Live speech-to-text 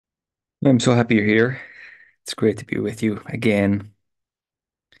I'm so happy you're here. It's great to be with you again.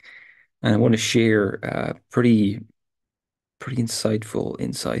 And I want to share a pretty insightful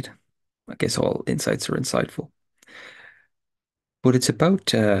insight. I guess all insights are insightful, but it's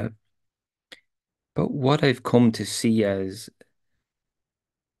about what I've come to see as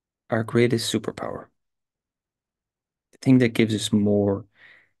our greatest superpower, the thing that gives us more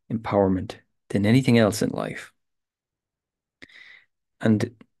empowerment than anything else in life.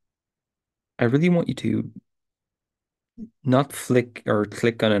 And I really want you to not flick or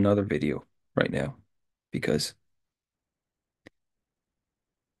click on another video right now, because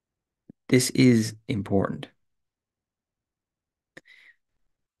this is important.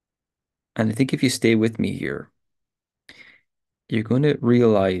 And I think if you stay with me here, you're going to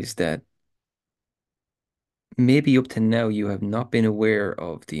realize that maybe up to now you have not been aware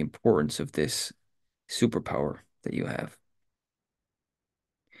of the importance of this superpower that you have.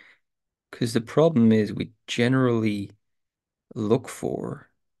 Because the problem is we generally look for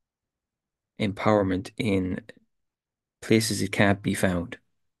empowerment in places it can't be found.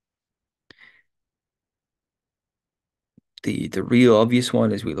 The real obvious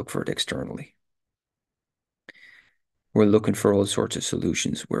one is we look for it externally. We're looking for all sorts of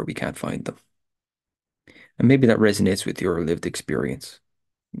solutions where we can't find them. And maybe that resonates with your lived experience.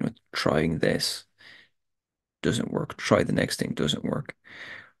 Trying this doesn't work. Try the next thing doesn't work.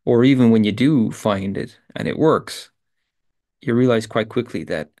 Or even when you do find it and it works, you realize quite quickly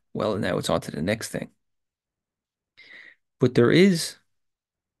that, well, now it's on to the next thing. But there is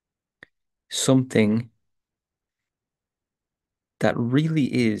something that really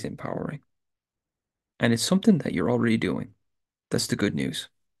is empowering, and it's something that you're already doing. That's the good news.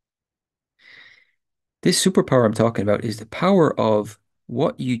 This superpower I'm talking about is the power of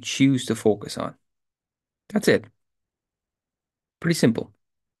what you choose to focus on. That's it. Pretty simple.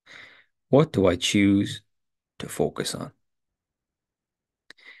 What do I choose to focus on?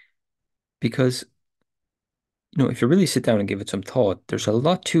 Because, if you really sit down and give it some thought, there's a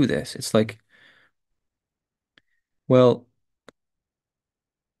lot to this. It's like, well,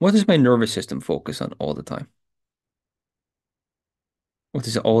 what does my nervous system focus on all the time? What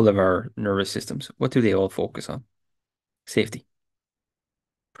does all of our nervous systems, what do they all focus on? Safety.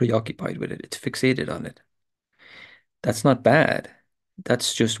 Preoccupied with it. It's fixated on it. That's not bad.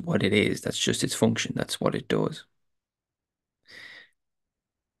 That's just what it is. That's just its function. That's what it does.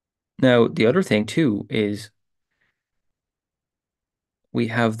 Now, the other thing too is we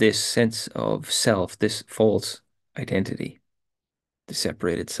have this sense of self, this false identity, the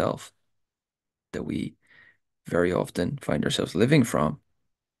separated self that we very often find ourselves living from.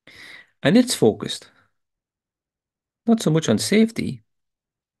 And it's focused not so much on safety,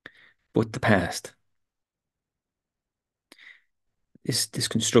 but the past. This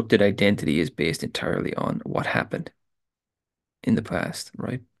constructed identity is based entirely on what happened in the past,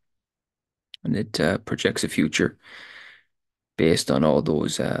 right? And it projects a future based on all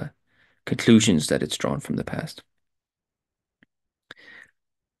those conclusions that it's drawn from the past.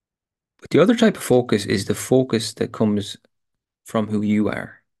 But the other type of focus is the focus that comes from who you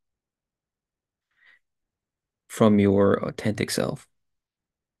are, from your authentic self.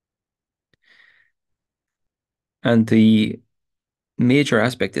 And the major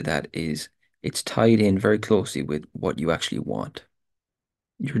aspect of that is it's tied in very closely with what you actually want,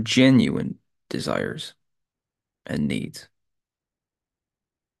 your genuine desires and needs.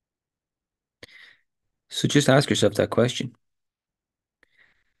 So just ask yourself that question.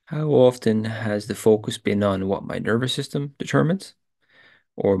 How often has the focus been on what my nervous system determines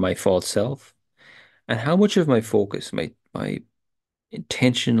or my false self? And how much of my focus, my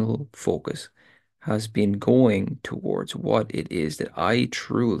intentional focus, has been going towards what it is that I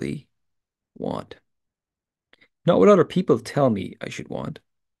truly want? Not what other people tell me I should want,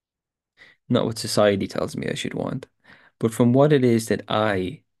 not what society tells me I should want, but from what it is that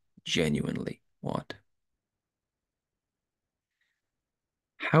I genuinely want.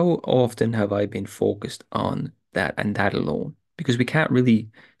 How often have I been focused on that and that alone? Because we can't really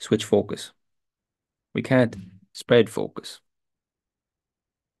switch focus. We can't spread focus.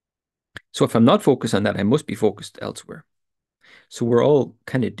 So if I'm not focused on that, I must be focused elsewhere. So we're all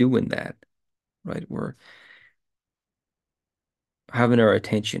kind of doing that, right? We're having our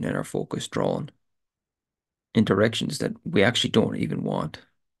attention and our focus drawn in directions that we actually don't even want.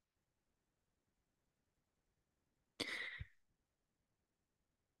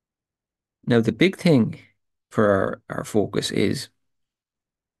 Now, the big thing for our focus is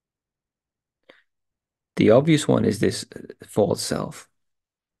the obvious one is this false self.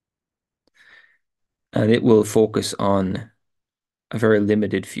 And it will focus on a very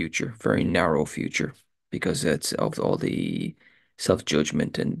limited future, very narrow future, because it's of all the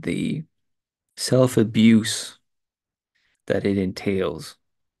self-judgment and the self-abuse that it entails.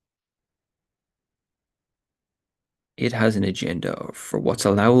 It has an agenda for what's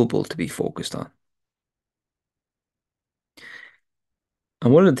allowable to be focused on.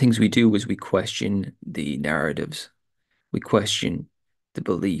 And one of the things we do is we question the narratives, we question the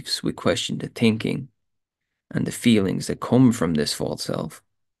beliefs, we question the thinking and the feelings that come from this false self.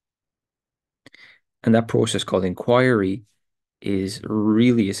 And that process called inquiry is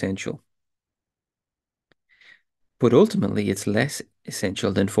really essential. But ultimately, it's less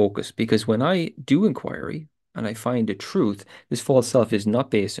essential than focus because when I do inquiry and I find the truth, this false self is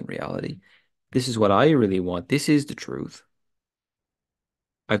not based in reality. This is what I really want. This is the truth.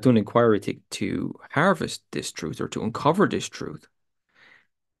 I've done inquiry to harvest this truth or to uncover this truth.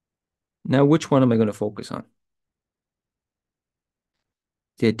 Now, which one am I going to focus on?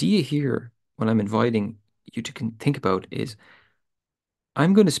 The idea here, when I'm inviting you to think about, is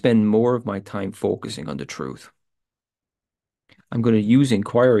I'm going to spend more of my time focusing on the truth. I'm going to use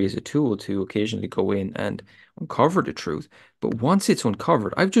inquiry as a tool to occasionally go in and uncover the truth. But once it's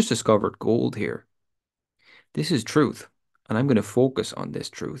uncovered, I've just discovered gold here. This is truth. And I'm going to focus on this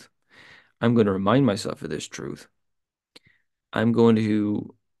truth. I'm going to remind myself of this truth. I'm going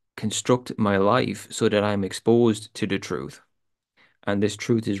to construct my life so that I'm exposed to the truth. And this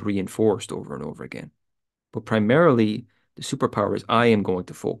truth is reinforced over and over again. But primarily, the superpower is I am going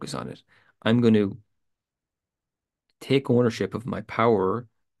to focus on it. I'm going to take ownership of my power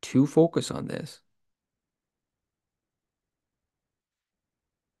to focus on this.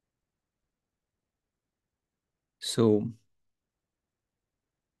 So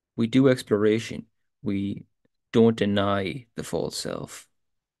we do exploration. We don't deny the false self.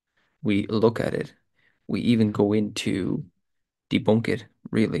 We look at it. We even go into debunk it,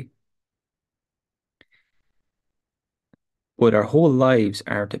 really. But our whole lives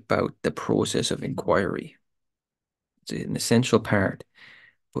aren't about the process of inquiry. It's an essential part.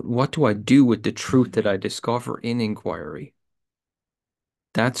 But what do I do with the truth that I discover in inquiry?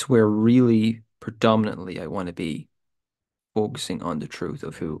 That's where really predominantly I want to be focusing on the truth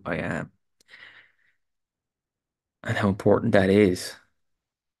of who I am and how important that is.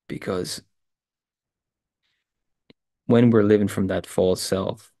 Because when we're living from that false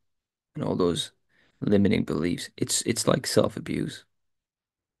self and all those limiting beliefs, it's like self-abuse.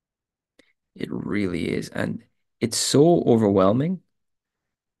 It really is. And it's so overwhelming.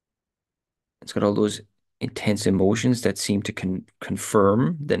 It's got all those intense emotions that seem to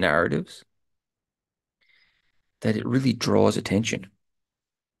confirm the narratives that it really draws attention.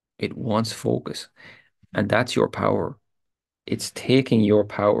 It wants focus. And that's your power. It's taking your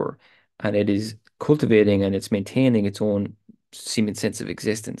power and it is cultivating and it's maintaining its own seeming sense of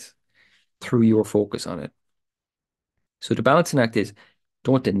existence through your focus on it. So the balancing act is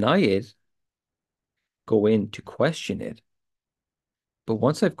don't deny it, go in to question it. But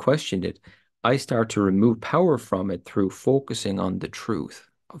once I've questioned it, I start to remove power from it through focusing on the truth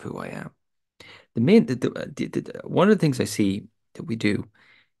of who I am. One of the things I see that we do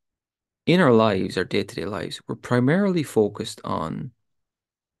in our lives, our day-to-day lives, we're primarily focused on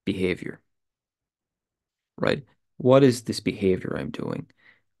behavior, right? What is this behavior I'm doing?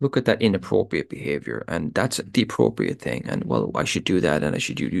 Look at that inappropriate behavior, and that's the appropriate thing. And well, I should do that, and I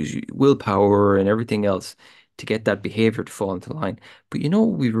should use willpower and everything else to get that behavior to fall into line. But you know,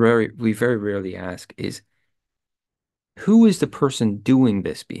 what we very rarely ask is who is the person doing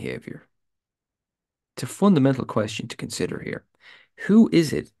this behavior? It's a fundamental question to consider here. Who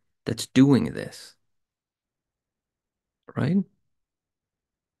is it that's doing this, right?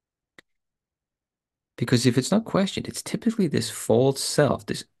 Because if it's not questioned, it's typically this false self,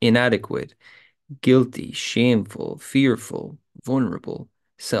 this inadequate, guilty, shameful, fearful, vulnerable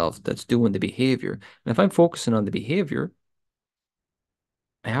self that's doing the behavior. And if I'm focusing on the behavior,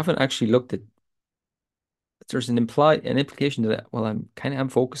 I haven't actually looked at there's an implication that well, I'm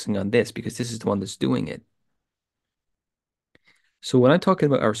focusing on this because this is the one that's doing it. So when I'm talking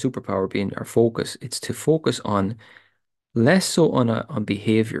about our superpower being our focus, it's to focus on less so on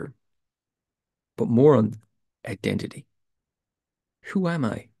behavior, but more on identity. Who am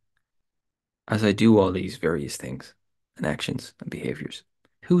I as I do all these various things and actions and behaviors?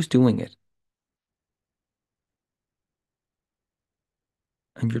 Who's doing it?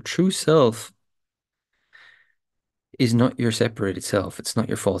 And your true self is not your separated self. It's not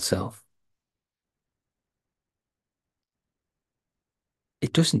your false self.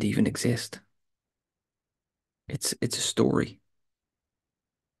 It doesn't even exist. It's a story.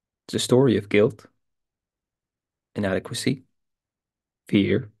 It's a story of guilt, inadequacy,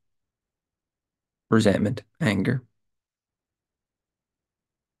 fear, resentment, anger,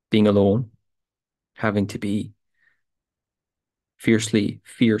 being alone, having to be fiercely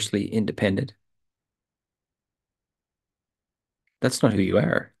independent. That's not who you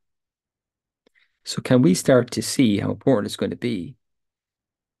are. So can we start to see how important it's going to be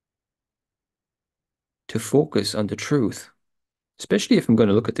to focus on the truth, especially if I'm going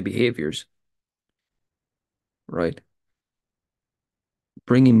to look at the behaviors, right?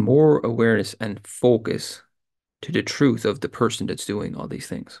 Bringing more awareness and focus to the truth of the person that's doing all these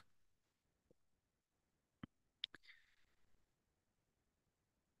things.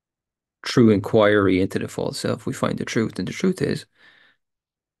 True inquiry into the false self, we find the truth. And the truth is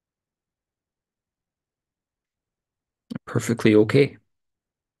perfectly okay.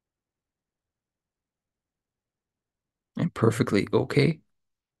 I'm perfectly okay.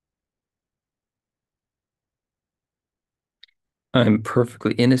 I'm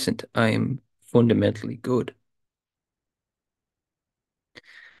perfectly innocent. I'm fundamentally good.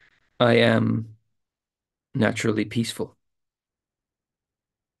 I am naturally peaceful,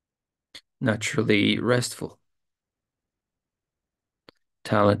 naturally restful,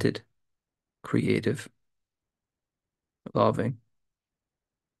 talented, creative, loving.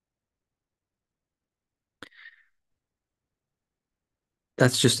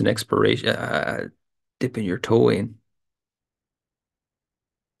 That's just an exploration, dipping your toe in.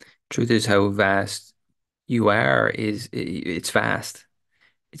 Truth is how vast you are it's vast.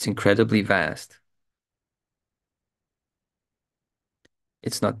 It's incredibly vast.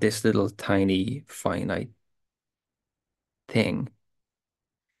 It's not this little tiny finite thing.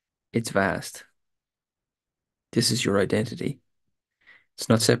 It's vast. This is your identity. It's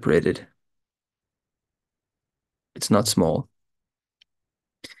not separated. It's not small.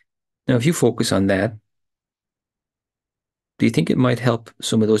 Now, if you focus on that, do you think it might help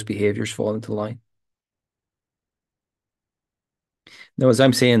some of those behaviors fall into line? Now, as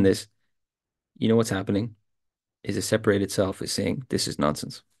I'm saying this, you know what's happening is a separated self is saying, this is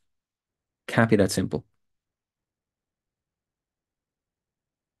nonsense. Can't be that simple.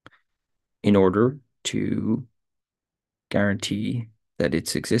 In order to guarantee that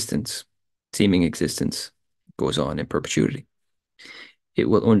its existence, seeming existence, goes on in perpetuity, it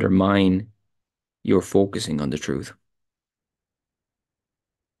will undermine your focusing on the truth.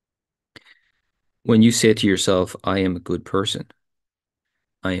 When you say to yourself, I am a good person,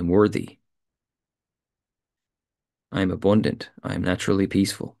 I am worthy, I am abundant, I am naturally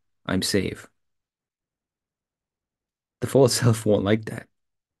peaceful, I'm safe. The false self won't like that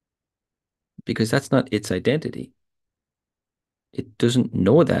because that's not its identity. It doesn't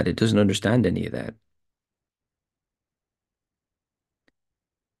know that. It doesn't understand any of that.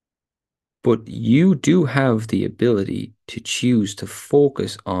 But you do have the ability to choose to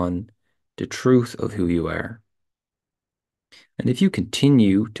focus on the truth of who you are. And if you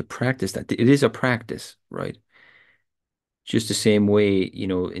continue to practice that, it is a practice, right? Just the same way,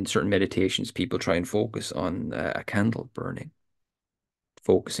 in certain meditations, people try and focus on a candle burning,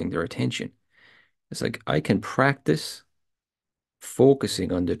 focusing their attention. It's like I can practice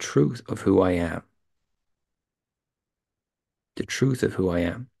focusing on the truth of who I am. The truth of who I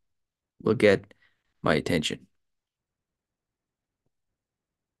am will get my attention.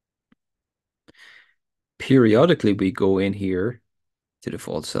 Periodically, we go in here to the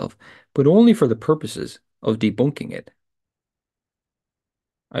false self, but only for the purposes of debunking it.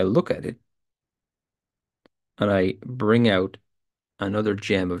 I look at it and I bring out another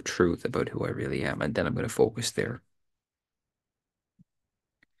gem of truth about who I really am, and then I'm going to focus there.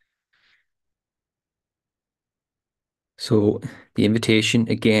 So the invitation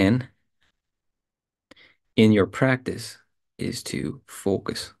again in your practice is to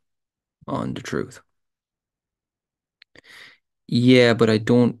focus on the truth. Yeah, but I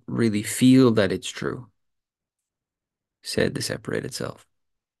don't really feel that it's true, said the separated self.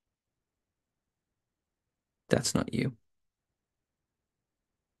 That's not you.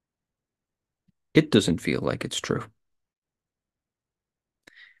 It doesn't feel like it's true.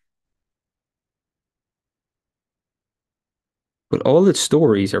 But all its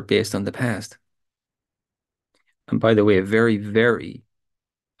stories are based on the past. And by the way, a very, very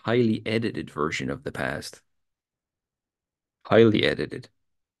highly edited version of the past. Highly edited.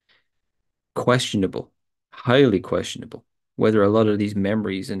 Questionable. Highly questionable. Whether a lot of these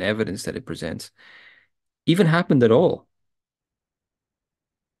memories and evidence that it presents even happened at all.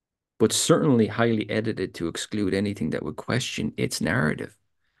 But certainly highly edited to exclude anything that would question its narrative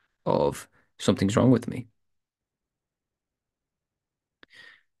of something's wrong with me.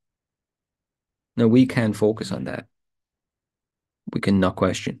 Now we can focus on that. We can not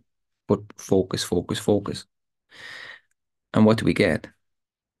question, but focus, focus, focus. And what do we get?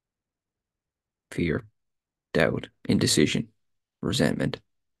 Fear, doubt, indecision, resentment.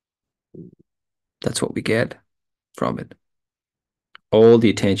 That's what we get from it. All the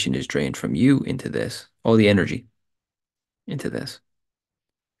attention is drained from you into this, all the energy into this.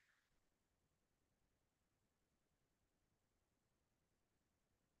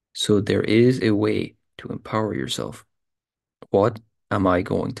 So there is a way to empower yourself. What am I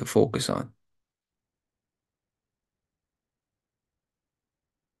going to focus on?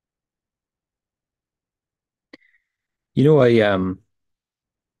 You know,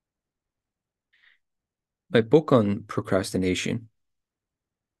 my book on procrastination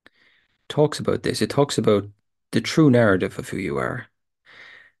talks about this. It talks about the true narrative of who you are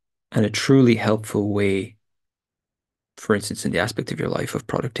and a truly helpful way, for instance, in the aspect of your life of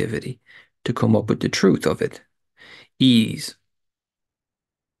productivity, to come up with the truth of it. Ease,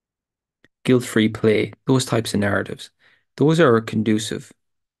 guilt-free play, those types of narratives, those are conducive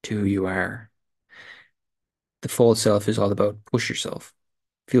to who you are. The false self is all about push yourself,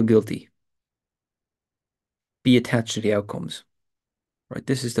 feel guilty, be attached to the outcomes, right?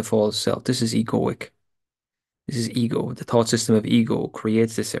 This is the false self. This is egoic. This is ego. The thought system of ego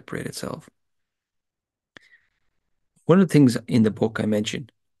creates this separated self. One of the things in the book I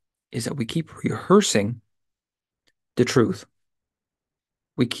mentioned is that we keep rehearsing the truth.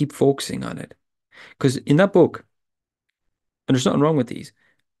 We keep focusing on it. Because in that book, and there's nothing wrong with these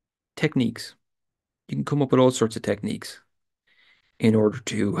techniques, you can come up with all sorts of techniques in order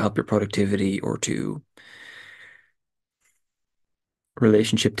to help your productivity or to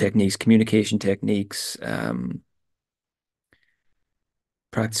relationship techniques, communication techniques,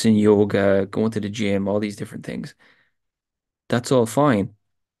 practicing yoga, going to the gym, all these different things. That's all fine.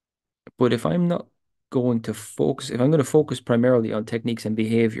 But if I'm not going to focus, if I'm going to focus primarily on techniques and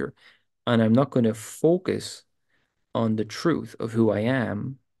behavior, and I'm not going to focus on the truth of who I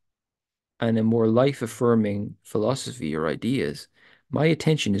am and a more life-affirming philosophy or ideas, my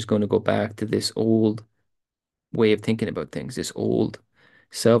attention is going to go back to this old way of thinking about things, this old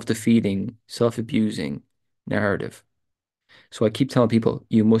self-defeating, self-abusing narrative. So I keep telling people,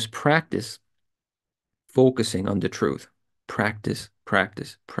 you must practice focusing on the truth. Practice,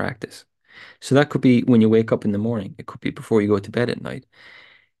 practice, practice. So that could be when you wake up in the morning. It could be before you go to bed at night.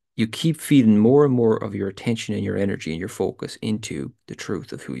 You keep feeding more and more of your attention and your energy and your focus into the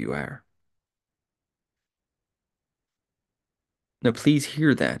truth of who you are. Now, please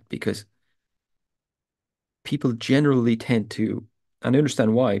hear that because people generally tend to, and I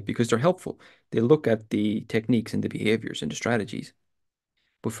understand why, because they're helpful. They look at the techniques and the behaviors and the strategies,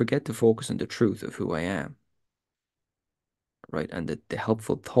 but forget to focus on the truth of who I am, right? And the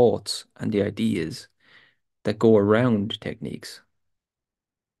helpful thoughts and the ideas that go around techniques.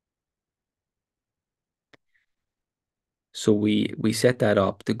 So we set that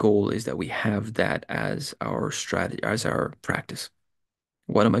up. The goal is that we have that as our strategy, as our practice.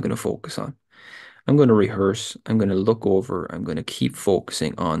 What am I going to focus on? I'm going to rehearse. I'm going to look over. I'm going to keep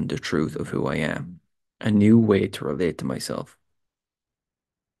focusing on the truth of who I am. A new way to relate to myself.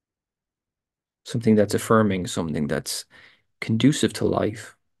 Something that's affirming, something that's conducive to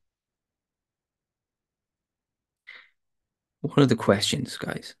life. One of the questions,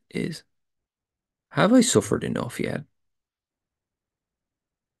 guys, is have I suffered enough yet?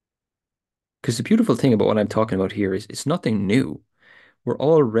 Because the beautiful thing about what I'm talking about here is it's nothing new. We're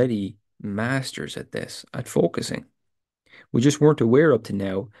already masters at this, at focusing. We just weren't aware up to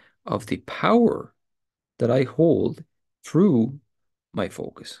now of the power that I hold through my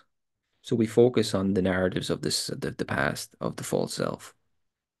focus. So we focus on the narratives of the past, of the false self,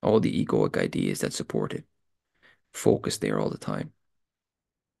 all the egoic ideas that support it. Focus there all the time.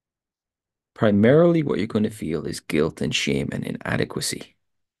 Primarily, what you're going to feel is guilt and shame and inadequacy.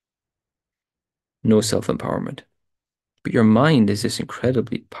 No self-empowerment. But your mind is this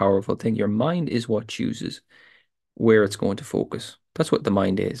incredibly powerful thing. Your mind is what chooses where it's going to focus. That's what the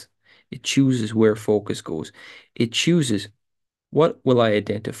mind is. It chooses where focus goes. It chooses what will I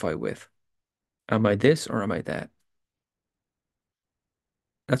identify with? Am I this or am I that?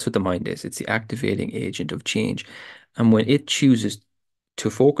 That's what the mind is. It's the activating agent of change. And when it chooses to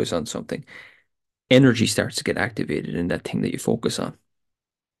focus on something, energy starts to get activated in that thing that you focus on.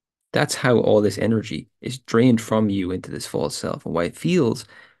 That's how all this energy is drained from you into this false self. And why it feels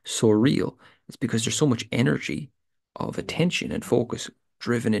so real. It's because there's so much energy of attention and focus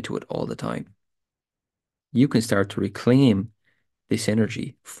driven into it all the time. You can start to reclaim this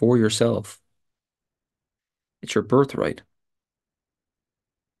energy for yourself. It's your birthright.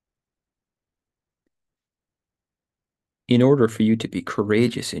 In order for you to be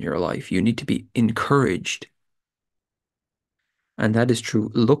courageous in your life, you need to be encouraged. And that is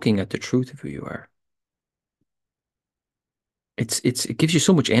true looking at the truth of who you are. It gives you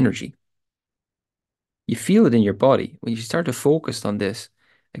so much energy. You feel it in your body. When you start to focus on this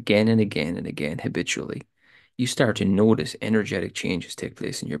again and again and again habitually, you start to notice energetic changes take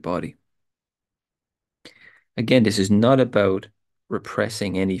place in your body. Again, this is not about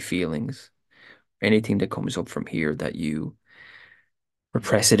repressing any feelings, anything that comes up from here that you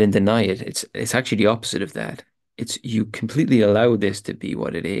repress it and deny it. It's actually the opposite of that. It's you completely allow this to be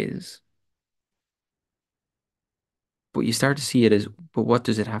what it is, but you start to see it as, but what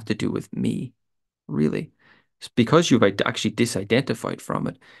does it have to do with me, really? It's because you've actually disidentified from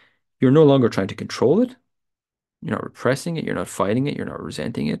it. You're no longer trying to control it. You're not repressing it. You're not fighting it. You're not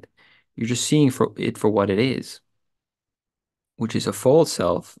resenting it. You're just seeing for what it is, which is a false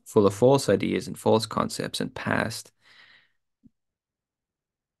self full of false ideas and false concepts and past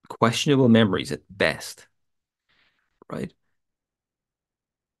questionable memories at best, right?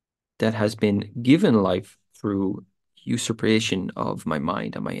 That has been given life through usurpation of my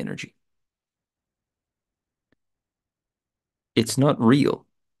mind and my energy. It's not real.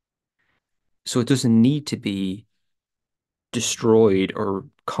 So it doesn't need to be destroyed or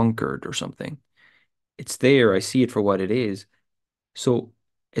conquered or something. It's there. I see it for what it is. So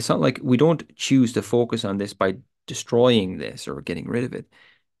it's not like we don't choose to focus on this by destroying this or getting rid of it,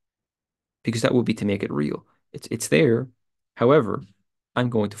 because that would be to make it real. It's there. However, I'm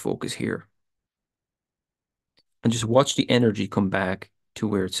going to focus here and just watch the energy come back to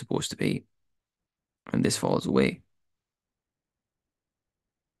where it's supposed to be. And this falls away.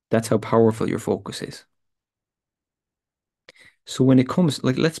 That's how powerful your focus is. So when it comes,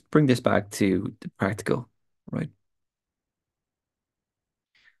 like, let's bring this back to the practical, right?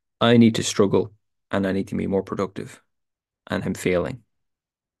 I need to struggle and I need to be more productive and I'm failing.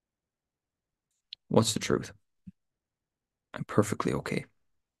 What's the truth? I'm perfectly okay.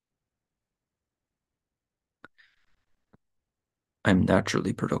 I'm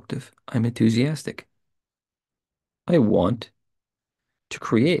naturally productive. I'm enthusiastic. I want to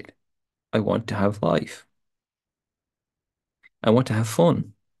create. I want to have life. I want to have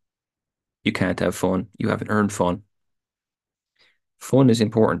fun. You can't have fun. You haven't earned fun. Fun is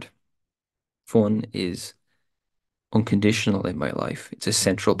important. Fun is unconditional in my life. It's a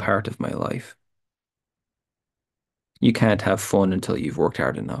central part of my life. You can't have fun until you've worked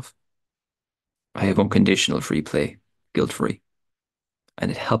hard enough. I have unconditional free play, guilt-free,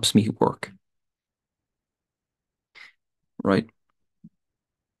 and it helps me work, right?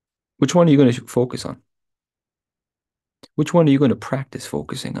 Which one are you going to focus on? Which one are you going to practice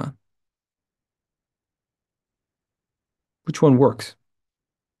focusing on? Which one works?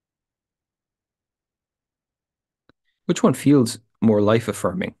 Which one feels more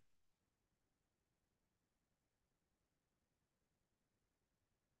life-affirming?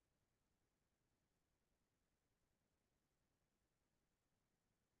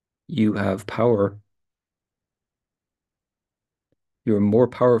 You have power. You're more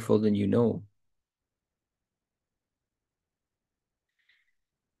powerful than you know.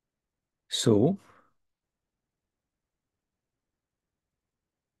 So,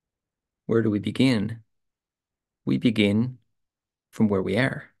 where do we begin? We begin from where we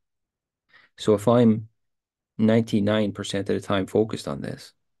are. So if I'm 99% of the time focused on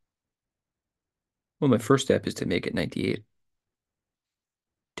this, well, my first step is to make it 98.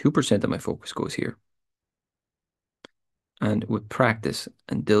 2% of my focus goes here. And with practice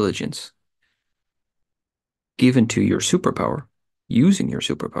and diligence given to your superpower, using your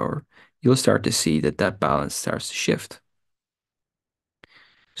superpower, you'll start to see that that balance starts to shift.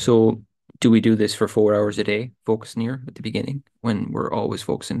 So do we do this for 4 hours a day, focusing here at the beginning when we're always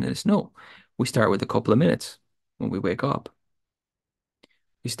focusing on this? No, we start with a couple of minutes when we wake up.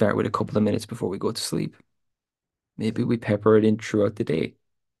 We start with a couple of minutes before we go to sleep. Maybe we pepper it in throughout the day.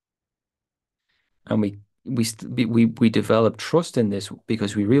 And we develop trust in this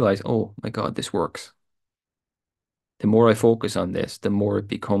because we realize, oh my God, this works. The more I focus on this, the more it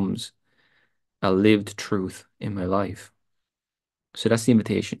becomes a lived truth in my life. So that's the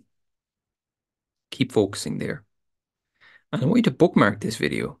invitation. Keep focusing there. And I want you to bookmark this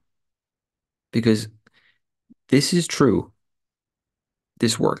video because this is true.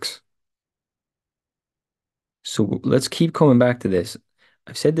 This works. So let's keep coming back to this.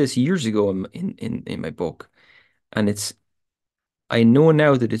 I've said this years ago in my book, and I know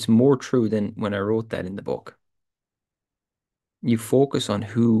now that it's more true than when I wrote that in the book. You focus on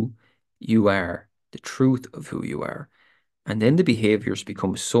who you are, the truth of who you are, and then the behaviors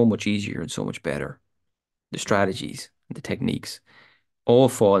become so much easier and so much better. The strategies, and the techniques all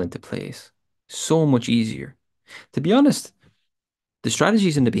fall into place. So much easier. To be honest, the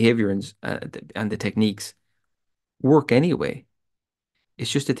strategies and the behavior and the techniques work anyway.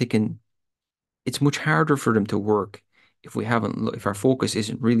 It's just that it's much harder for them to work if if our focus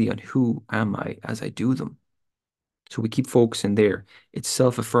isn't really on who am I as I do them. So we keep focusing there. It's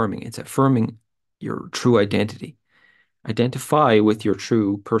self-affirming. It's affirming your true identity. Identify with your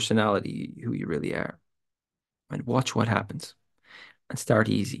true personality, who you really are, and watch what happens. And start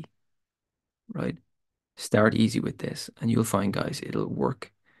easy, right? Start easy with this, and you'll find, guys, it'll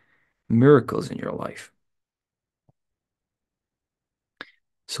work miracles in your life.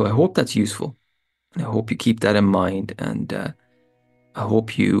 So I hope that's useful. I hope you keep that in mind, and I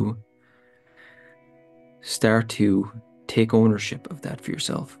hope you start to take ownership of that for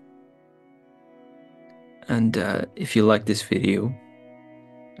yourself. And if you like this video,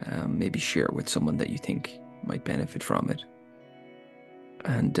 maybe share it with someone that you think might benefit from it.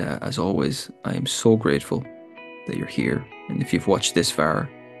 And as always, I am so grateful that you're here. And if you've watched this far,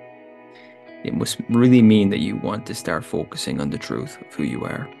 it must really mean that you want to start focusing on the truth of who you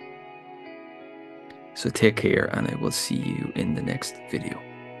are. So take care, and I will see you in the next video.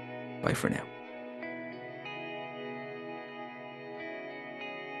 Bye for now.